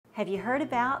Have you heard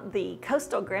about the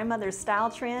coastal grandmother style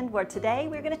trend? Well, today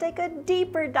we're going to take a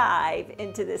deeper dive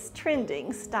into this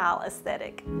trending style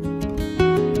aesthetic.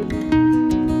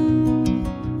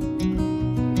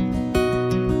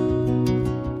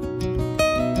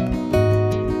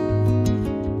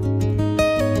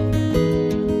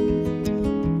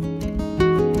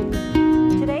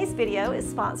 Today's video is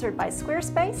sponsored by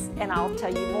Squarespace, and I'll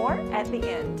tell you more at the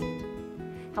end.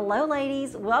 Hello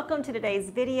ladies, welcome to today's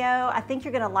video. I think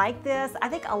you're gonna like this. I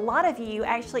think a lot of you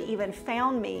actually even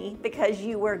found me because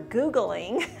you were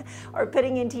Googling or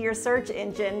putting into your search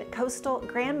engine coastal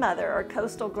grandmother or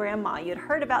coastal grandma. You'd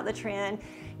heard about the trend,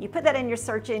 you put that in your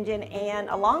search engine, and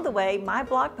along the way my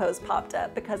blog post popped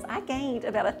up because I gained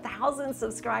about 1,000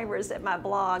 subscribers at my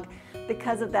blog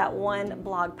because of that one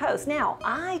blog post. Now,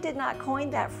 I did not coin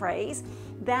that phrase.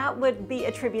 That would be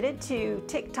attributed to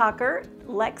TikToker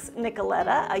Lex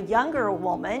Nicoletta, a younger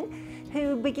woman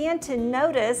who began to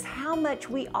notice how much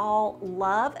we all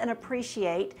love and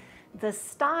appreciate the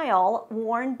style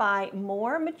worn by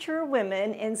more mature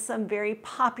women in some very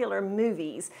popular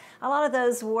movies. A lot of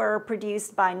those were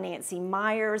produced by Nancy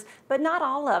Meyers, but not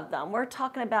all of them. We're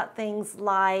talking about things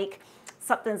like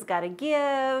Something's Gotta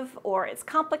Give, or It's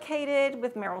Complicated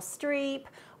with Meryl Streep,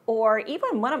 or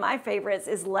even one of my favorites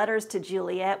is Letters to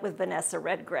Juliet with Vanessa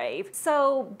Redgrave.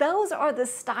 So those are the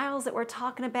styles that we're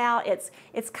talking about.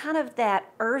 It's kind of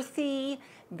that earthy,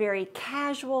 very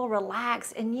casual,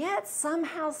 relaxed, and yet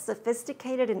somehow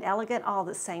sophisticated and elegant all at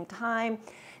the same time.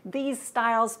 These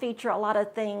styles feature a lot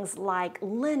of things like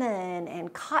linen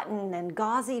and cotton and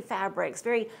gauzy fabrics,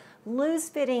 very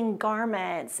loose-fitting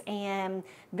garments and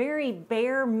very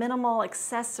bare, minimal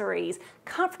accessories,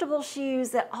 comfortable shoes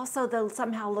that also though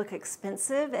somehow look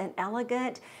expensive and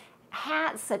elegant,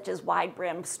 hats such as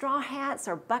wide-brimmed straw hats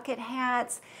or bucket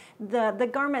hats. The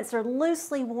garments are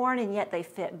loosely worn and yet they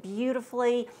fit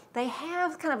beautifully. They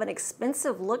have kind of an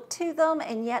expensive look to them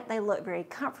and yet they look very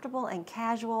comfortable and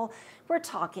casual. We're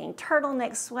talking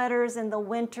turtleneck sweaters in the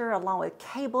winter along with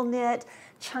cable knit,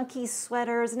 chunky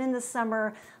sweaters, and in the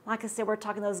summer, like I said, we're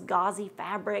talking those gauzy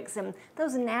fabrics and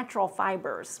those natural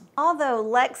fibers. Although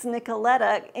Lex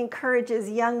Nicoletta encourages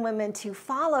young women to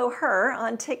follow her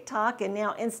on TikTok and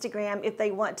now Instagram if they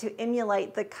want to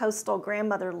emulate the coastal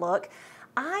grandmother look,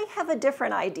 I have a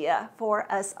different idea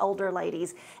for us older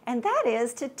ladies, and that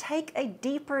is to take a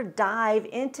deeper dive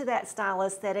into that style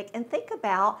aesthetic and think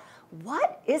about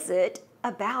what is it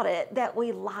about it that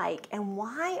we like and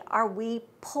why are we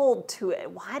pulled to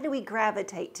it? Why do we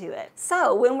gravitate to it?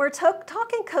 So when we're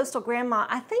talking coastal grandma,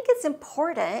 I think it's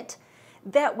important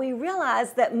that we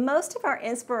realize that most of our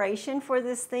inspiration for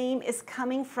this theme is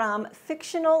coming from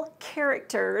fictional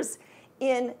characters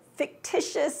in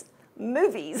fictitious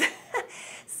movies.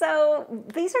 So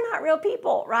these are not real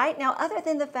people, right? Now, other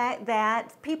than the fact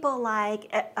that people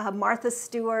like Martha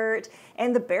Stewart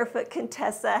and the Barefoot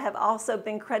Contessa have also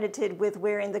been credited with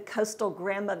wearing the coastal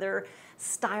grandmother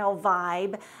style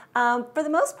vibe, for the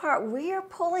most part, we are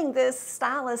pulling this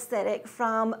style aesthetic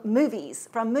from movies,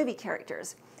 from movie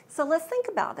characters. So let's think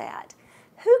about that.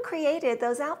 Who created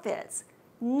those outfits?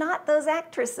 Not those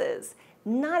actresses.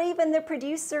 Not even the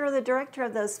producer or the director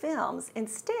of those films.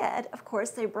 Instead, of course,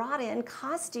 they brought in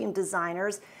costume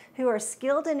designers who are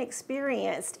skilled and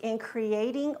experienced in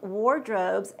creating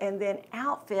wardrobes and then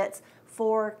outfits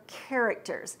for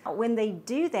characters. When they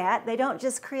do that, they don't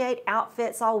just create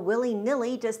outfits all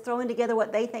willy-nilly, just throwing together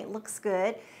what they think looks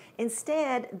good.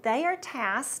 Instead, they are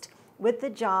tasked with the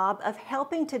job of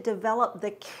helping to develop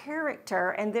the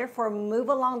character and therefore move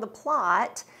along the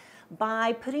plot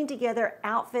by putting together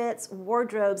outfits,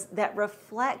 wardrobes that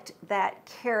reflect that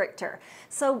character.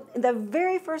 So the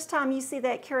very first time you see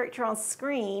that character on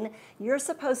screen, you're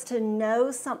supposed to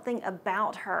know something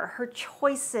about her, her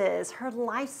choices, her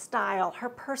lifestyle, her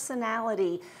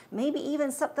personality, maybe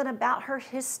even something about her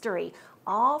history,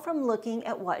 all from looking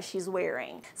at what she's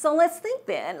wearing. So let's think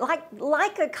then,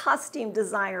 like a costume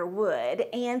designer would,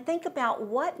 and think about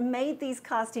what made these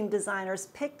costume designers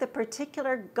pick the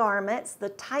particular garments, the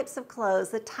types of clothes,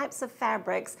 the types of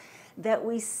fabrics that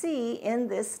we see in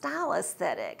this style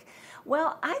aesthetic.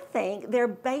 Well, I think they're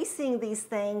basing these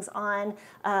things on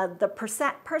the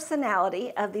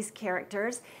personality of these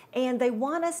characters, and they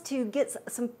want us to get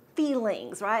some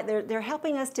feelings, right? They're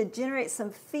helping us to generate some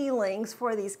feelings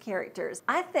for these characters.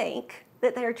 I think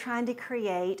that they're trying to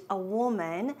create a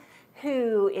woman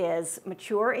who is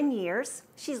mature in years.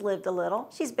 She's lived a little.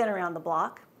 She's been around the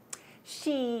block.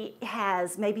 She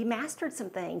has maybe mastered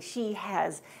some things. She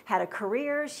has had a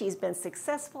career. She's been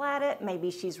successful at it.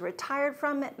 Maybe she's retired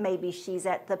from it. Maybe she's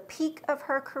at the peak of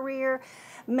her career.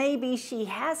 Maybe she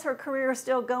has her career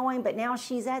still going, but now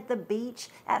she's at the beach,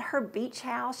 at her beach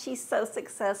house. She's so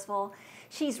successful.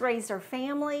 She's raised her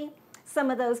family. Some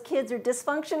of those kids are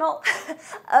dysfunctional.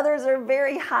 Others are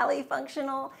very highly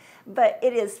functional. But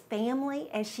it is family,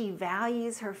 and she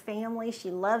values her family.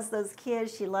 She loves those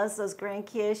kids. She loves those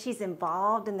grandkids. She's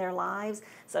involved in their lives.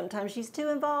 Sometimes she's too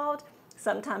involved.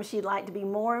 Sometimes she'd like to be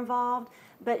more involved.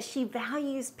 But she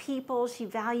values people. She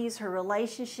values her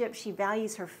relationship. She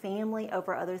values her family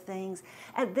over other things.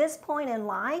 At this point in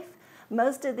life,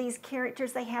 most of these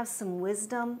characters, they have some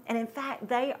wisdom. And in fact,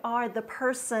 they are the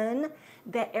person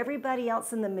that everybody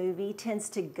else in the movie tends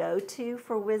to go to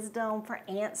for wisdom, for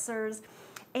answers.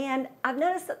 And I've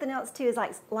noticed something else too, is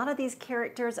like a lot of these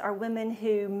characters are women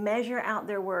who measure out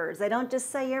their words. They don't just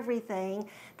say everything.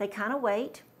 They kind of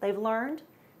wait. They've learned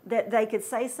that they could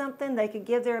say something, they could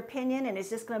give their opinion, and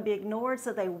it's just going to be ignored.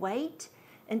 So they wait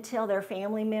until their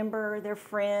family member, their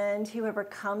friend, whoever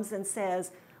comes and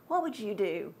says, "What would you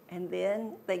do?" And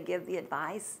then they give the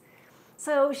advice.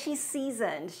 So she's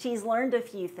seasoned. She's learned a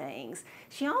few things.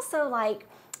 She also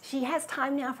she has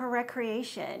time now for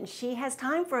recreation. She has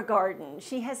time for a garden.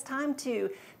 She has time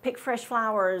to pick fresh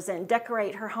flowers and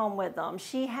decorate her home with them.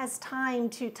 She has time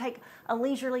to take a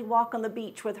leisurely walk on the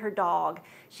beach with her dog.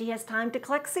 She has time to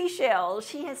collect seashells.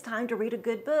 She has time to read a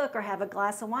good book or have a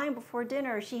glass of wine before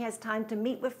dinner. She has time to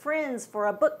meet with friends for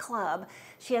a book club.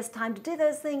 She has time to do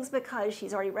those things because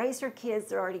she's already raised her kids.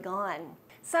 They're already gone.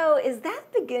 So is that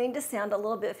beginning to sound a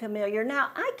little bit familiar? Now,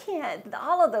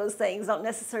 all of those things don't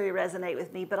necessarily resonate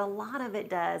with me, but a lot of it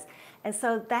does. And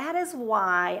so that is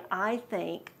why I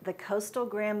think the coastal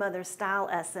grandmother style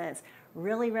essence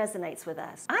really resonates with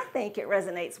us. I think it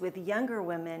resonates with younger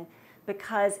women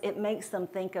because it makes them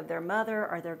think of their mother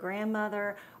or their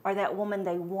grandmother or that woman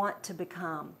they want to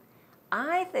become.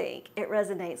 I think it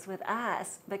resonates with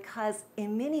us because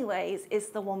in many ways it's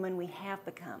the woman we have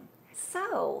become.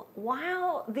 So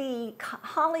while the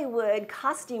Hollywood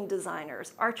costume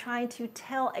designers are trying to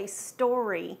tell a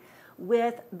story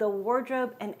with the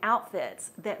wardrobe and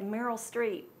outfits that Meryl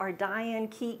Streep or Diane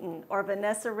Keaton or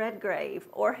Vanessa Redgrave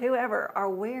or whoever are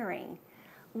wearing,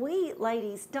 we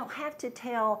ladies don't have to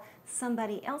tell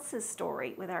somebody else's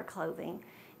story with our clothing.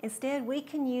 Instead, we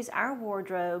can use our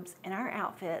wardrobes and our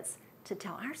outfits to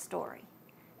tell our story.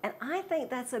 And I think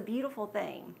that's a beautiful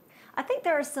thing. I think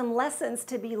there are some lessons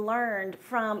to be learned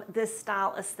from this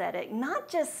style aesthetic, not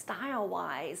just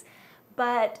style-wise,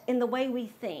 but in the way we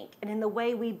think and in the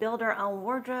way we build our own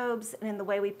wardrobes and in the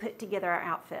way we put together our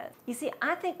outfit. You see,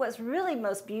 I think what's really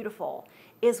most beautiful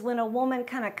is when a woman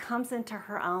kind of comes into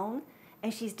her own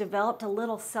and she's developed a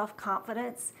little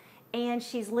self-confidence and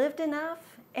she's lived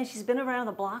enough and she's been around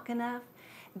the block enough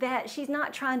that she's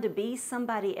not trying to be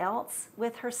somebody else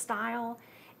with her style,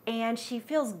 and she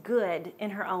feels good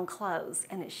in her own clothes,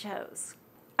 and it shows.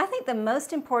 I think the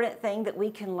most important thing that we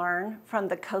can learn from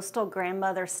the coastal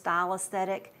grandmother style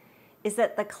aesthetic is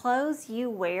that the clothes you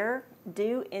wear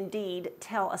do indeed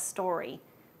tell a story.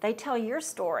 They tell your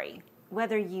story,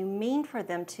 whether you mean for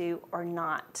them to or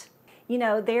not. You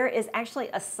know, there is actually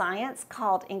a science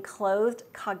called enclothed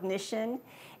cognition,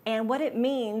 and what it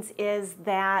means is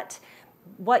that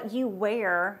what you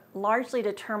wear largely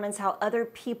determines how other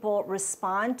people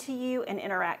respond to you and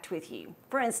interact with you.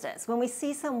 For instance, when we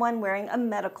see someone wearing a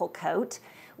medical coat,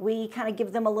 we kind of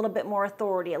give them a little bit more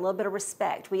authority, a little bit of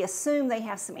respect. We assume they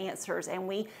have some answers, and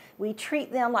we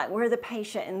treat them like we're the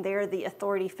patient and they're the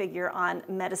authority figure on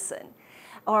medicine.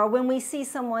 Or when we see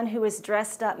someone who is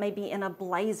dressed up maybe in a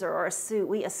blazer or a suit,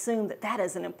 we assume that that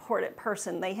is an important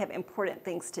person. They have important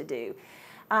things to do.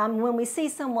 When we see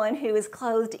someone who is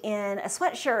clothed in a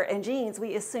sweatshirt and jeans,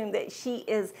 we assume that she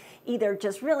is either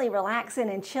just really relaxing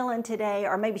and chilling today,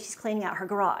 or maybe she's cleaning out her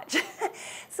garage.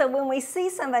 So when we see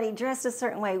somebody dressed a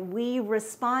certain way, we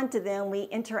respond to them, we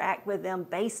interact with them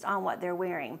based on what they're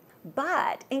wearing.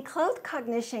 But enclothed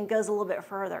cognition goes a little bit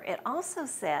further. It also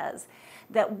says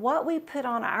that what we put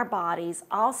on our bodies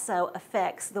also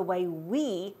affects the way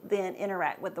we then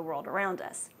interact with the world around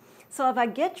us. So if I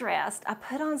get dressed, I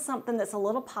put on something that's a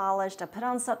little polished, I put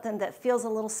on something that feels a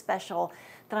little special,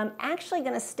 that I'm actually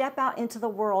going to step out into the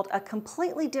world a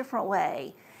completely different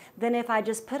way than if I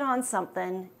just put on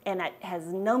something and it has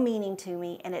no meaning to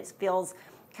me and it feels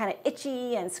kind of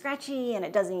itchy and scratchy and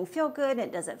it doesn't even feel good and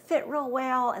it doesn't fit real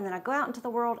well, and then I go out into the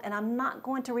world and I'm not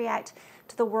going to react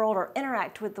to the world or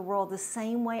interact with the world the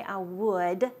same way I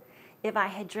would if I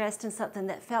had dressed in something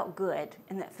that felt good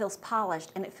and that feels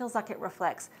polished and it feels like it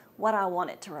reflects what I want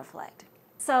it to reflect.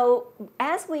 So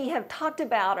as we have talked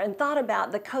about and thought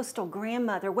about the coastal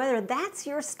grandmother, whether that's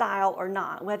your style or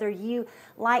not, whether you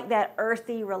like that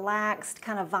earthy, relaxed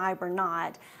kind of vibe or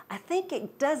not, I think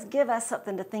it does give us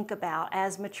something to think about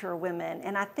as mature women.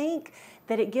 And I think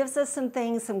that it gives us some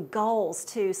things, some goals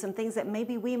too, some things that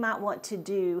maybe we might want to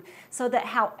do so that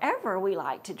however we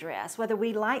like to dress, whether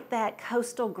we like that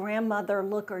coastal grandmother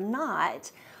look or not,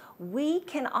 we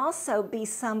can also be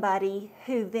somebody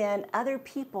who then other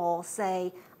people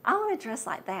say, I want to dress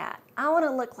like that. I want to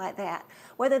look like that.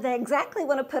 Whether they exactly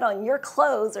want to put on your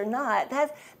clothes or not,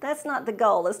 that's not the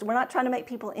goal. We're not trying to make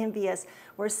people envious.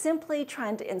 We're simply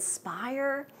trying to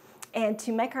inspire and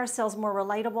to make ourselves more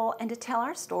relatable and to tell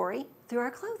our story through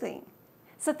our clothing.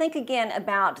 So think again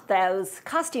about those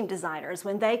costume designers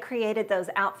when they created those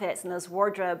outfits and those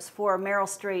wardrobes for Meryl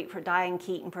Streep, for Diane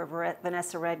Keaton, for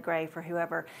Vanessa Redgrave, for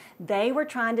whoever. They were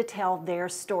trying to tell their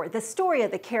story, the story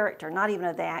of the character, not even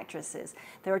of the actresses.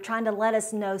 They were trying to let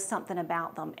us know something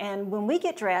about them. And when we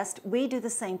get dressed, we do the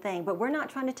same thing, but we're not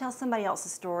trying to tell somebody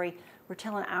else's story. We're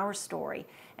telling our story.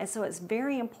 And so it's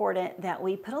very important that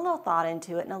we put a little thought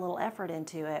into it and a little effort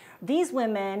into it. These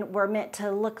women were meant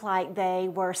to look like they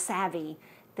were savvy,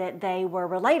 that they were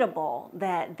relatable,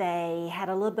 that they had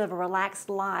a little bit of a relaxed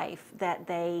life, that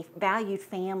they valued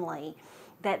family,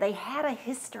 that they had a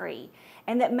history,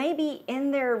 and that maybe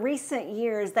in their recent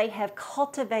years they have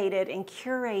cultivated and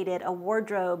curated a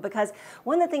wardrobe. Because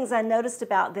one of the things I noticed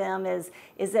about them is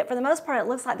that for the most part it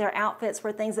looks like their outfits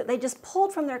were things that they just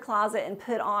pulled from their closet and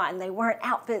put on. They weren't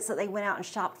outfits that they went out and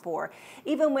shopped for.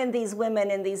 Even when these women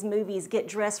in these movies get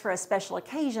dressed for a special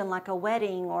occasion like a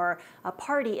wedding or a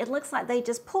party, it looks like they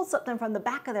just pulled something from the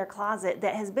back of their closet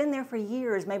that has been there for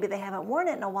years. Maybe they haven't worn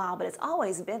it in a while, but it's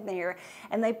always been there,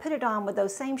 and they put it on with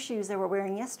those same shoes they were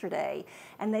wearing yesterday,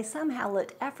 and they somehow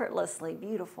looked effortlessly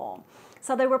beautiful.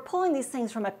 So they were pulling these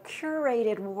things from a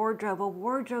curated wardrobe, a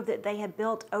wardrobe that they had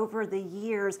built over the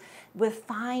years with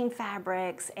fine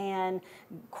fabrics and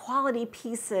quality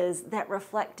pieces that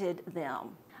reflected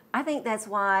them. I think that's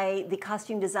why the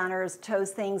costume designers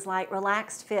chose things like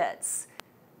relaxed fits,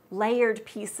 layered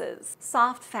pieces,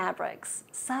 soft fabrics,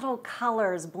 subtle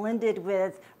colors blended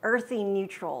with earthy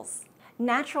neutrals,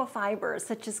 natural fibers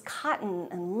such as cotton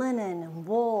and linen and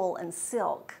wool and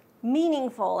silk,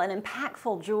 meaningful and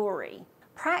impactful jewelry,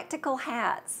 practical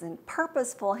hats and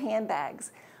purposeful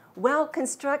handbags,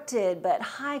 well-constructed but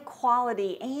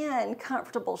high-quality and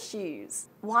comfortable shoes,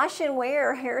 wash and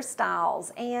wear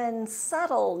hairstyles, and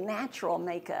subtle natural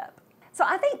makeup. So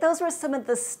I think those were some of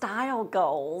the style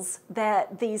goals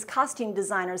that these costume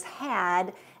designers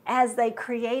had as they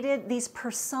created these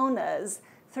personas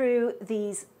through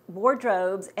these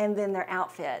wardrobes and then their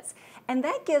outfits. And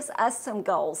that gives us some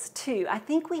goals too. I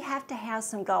think we have to have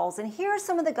some goals. And here are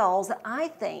some of the goals that I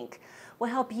think will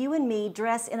help you and me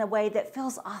dress in a way that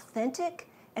feels authentic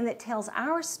and that tells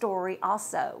our story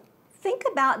also. Think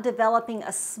about developing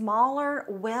a smaller,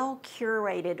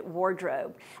 well-curated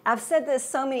wardrobe. I've said this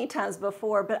so many times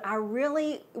before, but I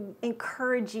really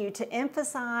encourage you to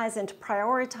emphasize and to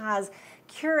prioritize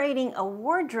curating a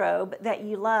wardrobe that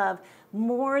you love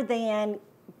more than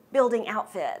building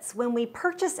outfits. When we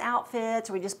purchase outfits,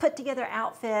 or we just put together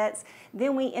outfits,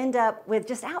 then we end up with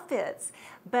just outfits.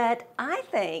 But I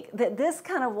think that this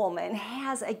kind of woman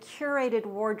has a curated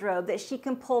wardrobe that she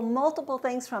can pull multiple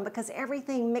things from because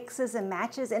everything mixes and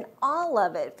matches and all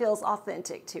of it feels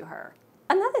authentic to her.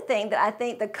 Another thing that I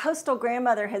think the coastal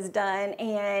grandmother has done,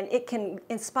 and it can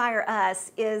inspire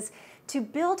us, is to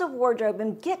build a wardrobe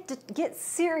and get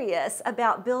serious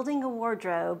about building a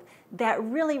wardrobe that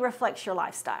really reflects your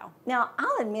lifestyle. Now,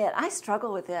 I'll admit I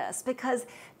struggle with this because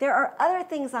there are other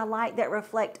things I like that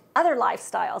reflect other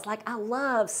lifestyles. Like I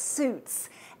love suits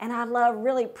and I love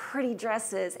really pretty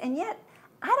dresses, and yet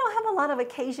I don't have a lot of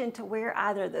occasion to wear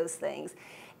either of those things.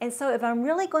 And so if I'm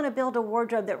really going to build a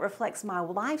wardrobe that reflects my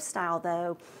lifestyle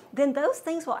though, then those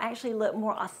things will actually look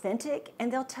more authentic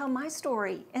and they'll tell my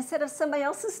story instead of somebody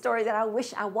else's story that I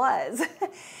wish I was.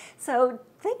 So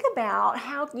think about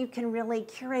how you can really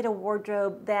curate a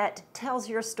wardrobe that tells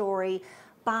your story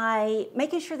by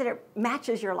making sure that it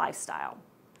matches your lifestyle.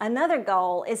 Another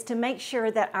goal is to make sure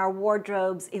that our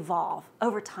wardrobes evolve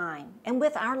over time and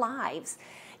with our lives.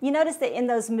 You notice that in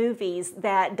those movies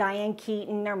that Diane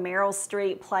Keaton or Meryl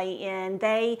Streep play in,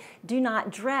 they do not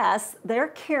dress, their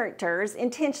characters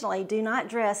intentionally do not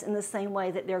dress in the same way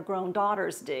that their grown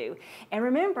daughters do. And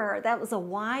remember, that was a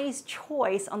wise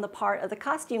choice on the part of the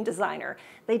costume designer.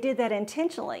 They did that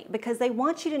intentionally because they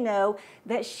want you to know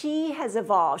that she has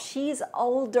evolved. She's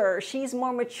older, she's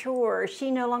more mature,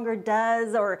 she no longer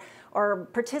does or or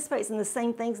participates in the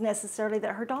same things necessarily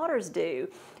that her daughters do.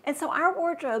 And so our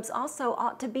wardrobes also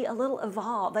ought to be a little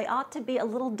evolved. They ought to be a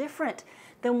little different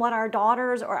than what our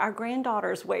daughters or our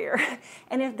granddaughters wear.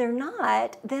 And if they're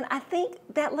not, then I think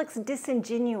that looks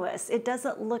disingenuous. It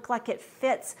doesn't look like it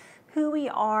fits who we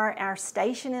are, our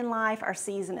station in life, our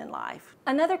season in life.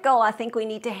 Another goal I think we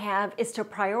need to have is to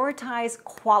prioritize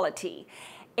quality.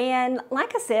 And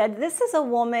like I said, this is a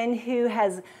woman who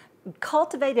has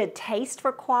cultivated taste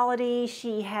for quality.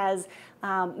 She has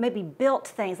maybe built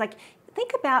things. Like,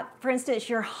 think about, for instance,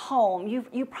 your home.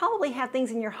 You probably have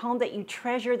things in your home that you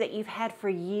treasure, that you've had for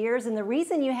years. And the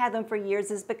reason you have them for years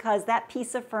is because that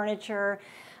piece of furniture,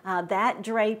 that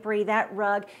drapery, that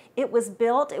rug, it was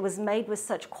built, it was made with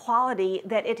such quality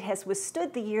that it has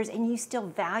withstood the years, and you still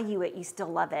value it, you still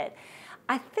love it.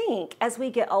 I think as we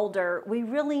get older, we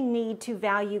really need to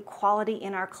value quality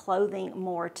in our clothing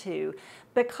more too,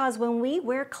 because when we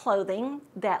wear clothing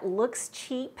that looks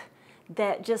cheap,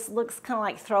 that just looks kind of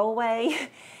like throwaway,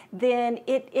 then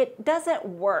it doesn't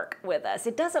work with us.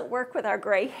 It doesn't work with our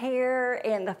gray hair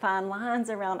and the fine lines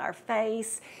around our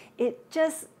face. It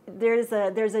just, there's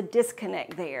a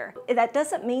disconnect there. That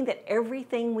doesn't mean that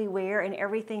everything we wear and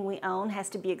everything we own has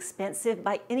to be expensive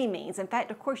by any means. In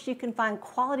fact, of course, you can find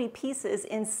quality pieces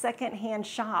in secondhand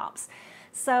shops.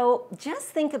 So just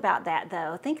think about that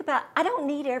though. Think about, I don't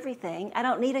need everything. I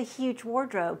don't need a huge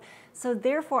wardrobe. So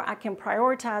therefore I can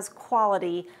prioritize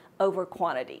quality over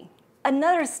quantity.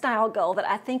 Another style goal that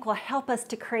I think will help us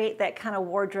to create that kind of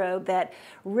wardrobe that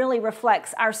really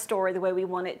reflects our story the way we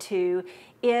want it to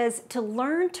is to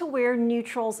learn to wear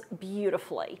neutrals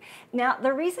beautifully. Now,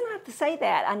 the reason I have to say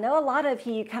that, I know a lot of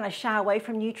you kind of shy away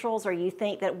from neutrals, or you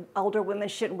think that older women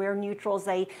shouldn't wear neutrals,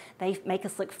 they make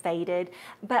us look faded,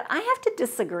 but I have to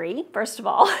disagree, first of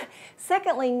all.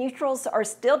 Secondly, neutrals are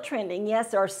still trending.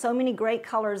 Yes, there are so many great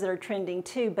colors that are trending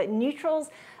too, but neutrals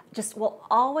just will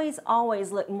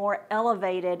always look more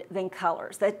elevated than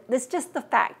colors. That's just the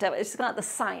fact of it. It's not the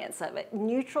science of it.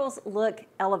 Neutrals look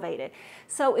elevated.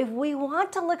 So if we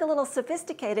want to look a little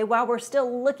sophisticated while we're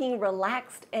still looking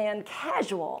relaxed and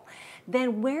casual,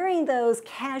 then wearing those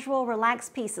casual,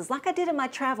 relaxed pieces, like I did in my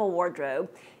travel wardrobe,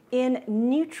 in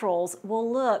neutrals will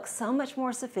look so much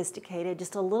more sophisticated,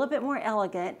 just a little bit more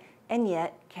elegant, and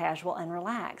yet casual and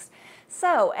relaxed.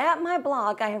 So at my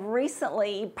blog, I have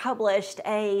recently published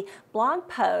a blog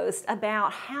post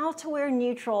about how to wear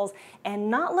neutrals and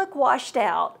not look washed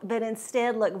out, but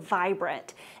instead look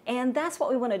vibrant. And that's what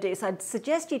we want to do. So I'd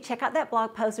suggest you check out that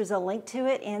blog post. There's a link to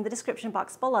it in the description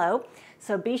box below.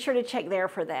 So be sure to check there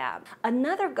for that.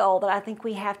 Another goal that I think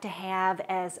we have to have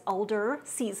as older,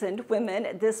 seasoned women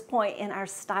at this point in our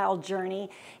style journey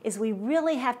is we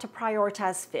really have to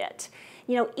prioritize fit.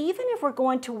 You know, even if we're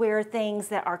going to wear things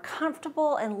that are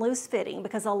comfortable and loose-fitting,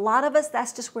 because a lot of us,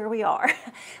 that's just where we are.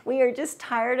 We are just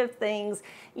tired of things,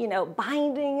 you know,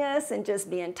 binding us and just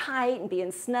being tight and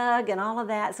being snug and all of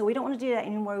that. So we don't want to do that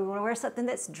anymore. We want to wear something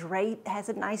that's draped, has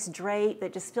a nice drape,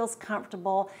 that just feels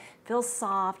comfortable, feels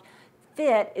soft.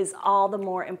 Fit is all the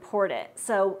more important.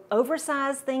 So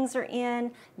oversized things are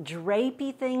in,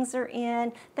 drapey things are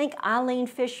in. Think Eileen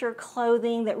Fisher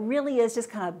clothing that really is just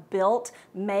kind of built,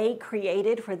 made,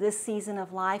 created for this season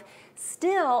of life.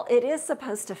 Still, it is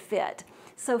supposed to fit.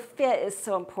 So fit is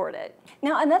so important.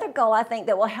 Now, another goal I think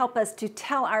that will help us to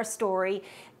tell our story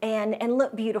and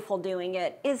look beautiful doing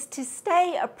it is to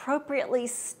stay appropriately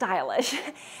stylish.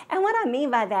 And what I mean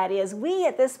by that is we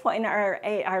at this point in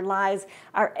our lives,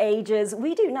 our ages,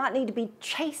 we do not need to be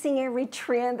chasing every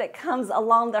trend that comes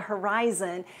along the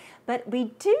horizon, but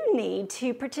we do need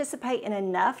to participate in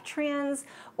enough trends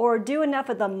or do enough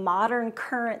of the modern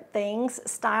current things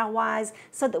style-wise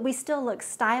so that we still look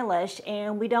stylish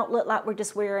and we don't look like we're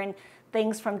just wearing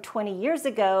things from 20 years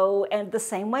ago and the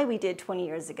same way we did 20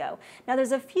 years ago. Now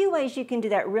there's a few ways you can do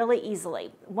that really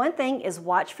easily. One thing is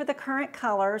watch for the current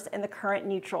colors and the current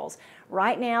neutrals.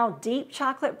 Right now, deep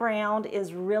chocolate brown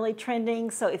is really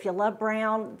trending, so if you love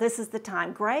brown, this is the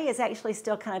time. Gray is actually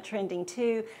still kind of trending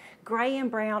too. Gray and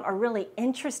brown are really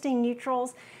interesting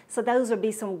neutrals, so those would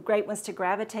be some great ones to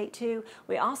gravitate to.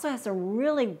 We also have some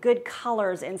really good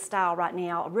colors in style right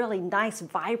now. A really nice,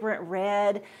 vibrant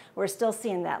red. We're still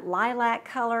seeing that lilac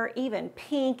color. Even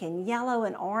pink and yellow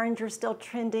and orange are still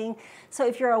trending. So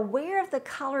if you're aware of the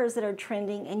colors that are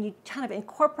trending and you kind of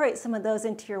incorporate some of those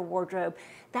into your wardrobe,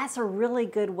 that's a really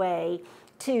good way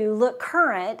to look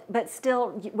current, but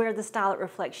still wear the style that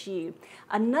reflects you.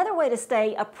 Another way to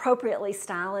stay appropriately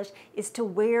stylish is to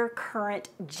wear current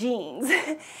jeans.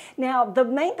 Now, the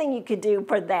main thing you could do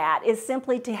for that is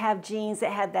simply to have jeans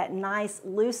that have that nice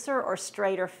looser or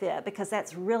straighter fit, because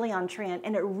that's really on trend,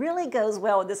 and it really goes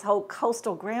well with this whole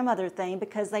coastal grandmother thing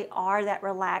because they are that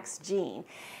relaxed jean.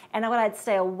 And what I'd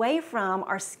stay away from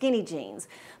are skinny jeans,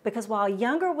 because while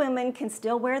younger women can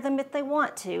still wear them if they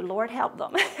want to, Lord help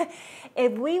them,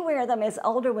 if we wear them as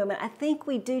older women, I think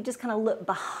we do just kind of look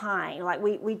behind, like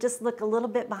we just look a little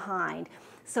bit behind.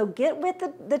 So get with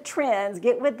the trends,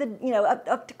 get with the,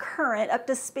 up to current, up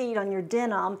to speed on your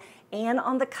denim and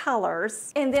on the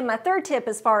colors. And then my third tip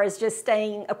as far as just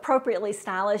staying appropriately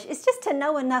stylish is just to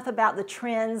know enough about the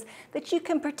trends that you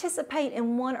can participate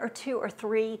in one or two or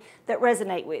three that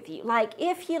resonate with you. Like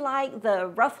if you like the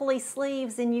ruffly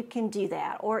sleeves, then you can do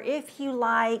that. Or if you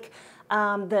like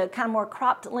the kind of more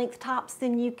cropped length tops,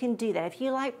 then you can do that. If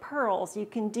you like pearls, you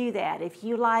can do that. If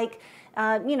you like,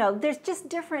 there's just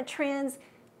different trends.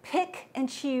 Pick and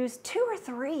choose two or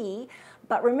three,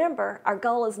 but remember, our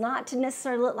goal is not to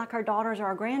necessarily look like our daughters or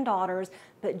our granddaughters,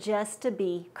 but just to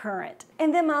be current.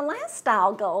 And then my last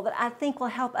style goal that I think will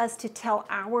help us to tell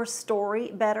our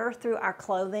story better through our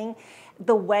clothing,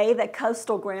 the way that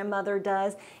Coastal Grandmother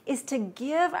does, is to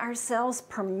give ourselves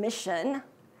permission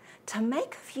to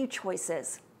make a few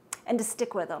choices and to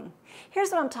stick with them. Here's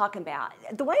what I'm talking about.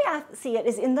 The way I see it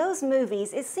is in those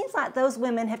movies, it seems like those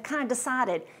women have kind of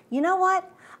decided, you know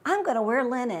what? I'm going to wear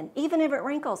linen. Even if it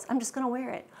wrinkles, I'm just going to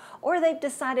wear it. Or they've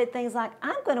decided things like,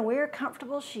 I'm going to wear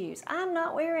comfortable shoes. I'm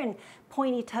not wearing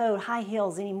pointy-toed high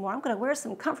heels anymore. I'm going to wear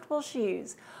some comfortable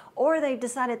shoes. Or they've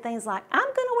decided things like, I'm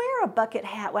going to wear a bucket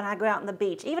hat when I go out on the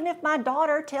beach, even if my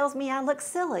daughter tells me I look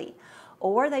silly.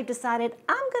 Or they've decided,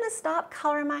 I'm going to stop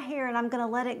coloring my hair and I'm going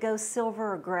to let it go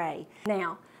silver or gray.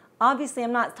 Now, obviously,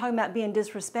 I'm not talking about being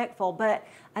disrespectful, but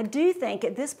I do think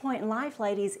at this point in life,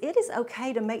 ladies, it is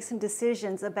okay to make some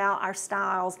decisions about our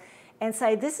styles and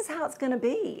say, this is how it's going to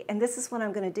be, and this is what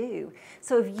I'm going to do.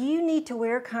 So if you need to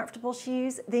wear comfortable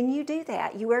shoes, then you do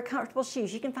that. You wear comfortable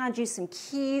shoes. You can find you some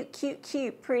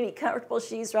cute, pretty comfortable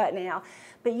shoes right now,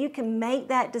 but you can make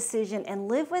that decision and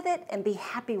live with it and be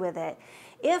happy with it.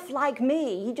 If, like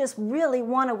me, you just really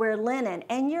want to wear linen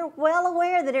and you're well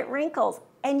aware that it wrinkles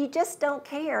and you just don't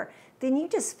care, then you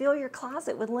just fill your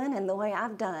closet with linen the way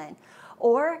I've done.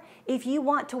 Or if you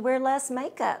want to wear less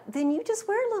makeup, then you just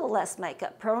wear a little less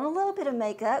makeup. Put on a little bit of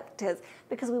makeup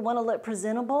because we want to look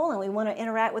presentable and we want to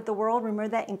interact with the world. Remember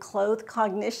that enclothed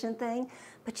cognition thing?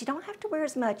 But you don't have to wear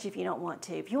as much if you don't want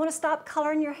to. If you want to stop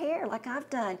coloring your hair like I've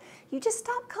done, you just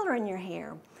stop coloring your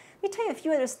hair. Let me tell you a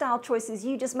few other style choices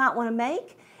you just might want to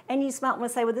make, and you just might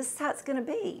want to say, well, this is how it's going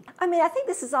to be. I mean, I think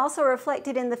this is also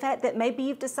reflected in the fact that maybe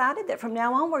you've decided that from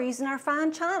now on we're using our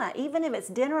fine china, even if it's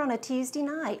dinner on a Tuesday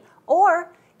night.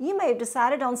 Or you may have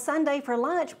decided on Sunday for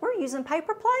lunch, we're using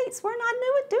paper plates. We're not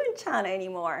doing china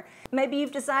anymore. Maybe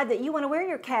you've decided that you want to wear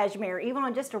your cashmere even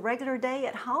on just a regular day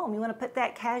at home. You want to put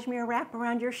that cashmere wrap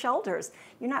around your shoulders.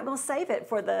 You're not going to save it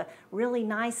for the really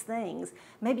nice things.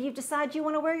 Maybe you've decided you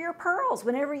want to wear your pearls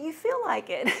whenever you feel like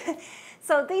it.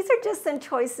 So these are just some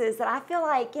choices that I feel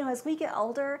like, as we get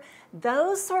older,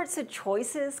 those sorts of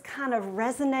choices kind of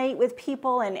resonate with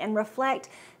people and reflect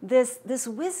this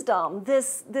wisdom,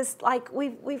 this like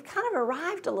we've kind of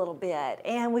arrived a little bit,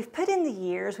 and we've put in the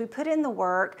years, we put in the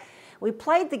work, we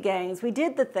played the games, we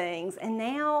did the things, and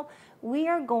now we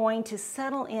are going to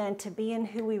settle into being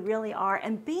who we really are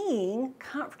and being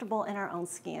comfortable in our own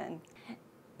skin.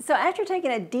 So after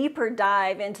taking a deeper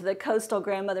dive into the Coastal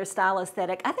Grandmother style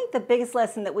aesthetic, I think the biggest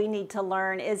lesson that we need to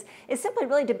learn is simply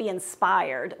really to be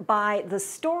inspired by the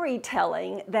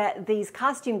storytelling that these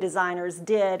costume designers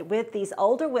did with these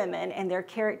older women and their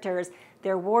characters,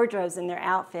 their wardrobes and their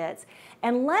outfits.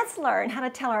 And let's learn how to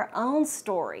tell our own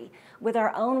story with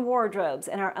our own wardrobes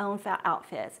and our own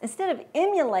outfits. Instead of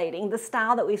emulating the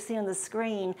style that we've seen on the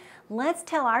screen, let's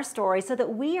tell our story so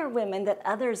that we are women that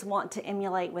others want to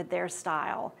emulate with their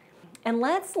style. And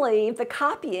let's leave the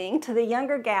copying to the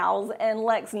younger gals and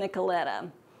Lex Nicoletta.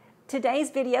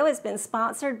 Today's video has been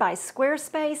sponsored by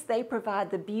Squarespace. They provide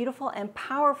the beautiful and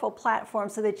powerful platform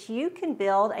so that you can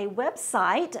build a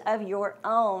website of your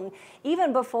own.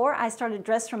 Even before I started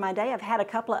Dress for My Day, I've had a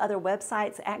couple of other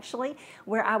websites actually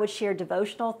where I would share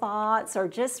devotional thoughts or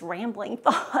just rambling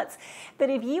thoughts. But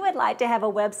if you would like to have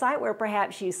a website where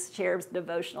perhaps you share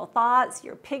devotional thoughts,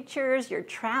 your pictures, your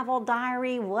travel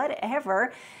diary,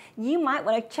 whatever, you might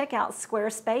want to check out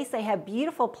Squarespace. They have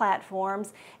beautiful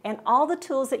platforms and all the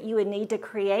tools that you would would need to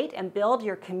create and build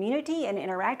your community and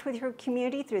interact with your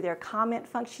community through their comment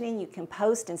functioning. You can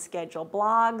post and schedule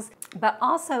blogs, but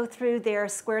also through their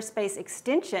Squarespace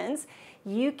extensions,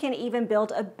 you can even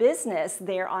build a business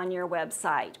there on your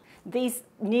website. These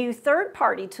new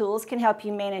third-party tools can help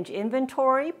you manage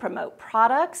inventory, promote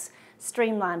products,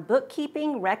 streamline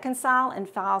bookkeeping, reconcile and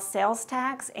file sales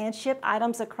tax, and ship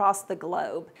items across the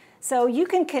globe. So you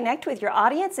can connect with your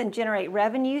audience and generate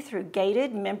revenue through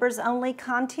gated, members-only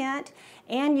content,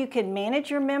 and you can manage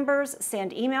your members,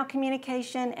 send email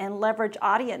communication, and leverage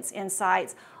audience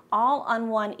insights all on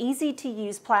one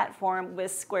easy-to-use platform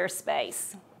with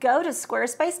Squarespace. Go to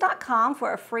squarespace.com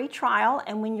for a free trial,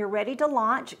 and when you're ready to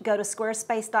launch, go to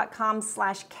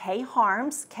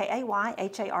squarespace.com/kayharms,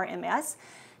 K-A-Y-H-A-R-M-S,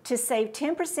 to save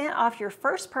 10% off your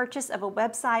first purchase of a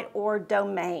website or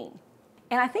domain.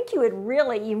 And I think you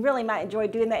really might enjoy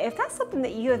doing that. If that's something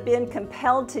that you have been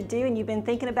compelled to do and you've been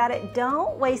thinking about it,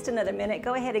 don't waste another minute.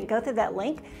 Go ahead and go through that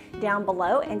link down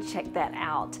below and check that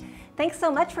out. Thanks so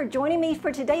much for joining me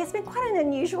for today. It's been quite an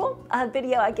unusual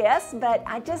video, I guess, but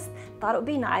I just thought it would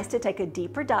be nice to take a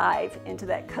deeper dive into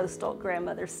that coastal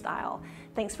grandmother style.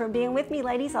 Thanks for being with me,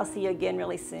 ladies. I'll see you again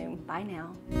really soon. Bye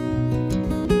now.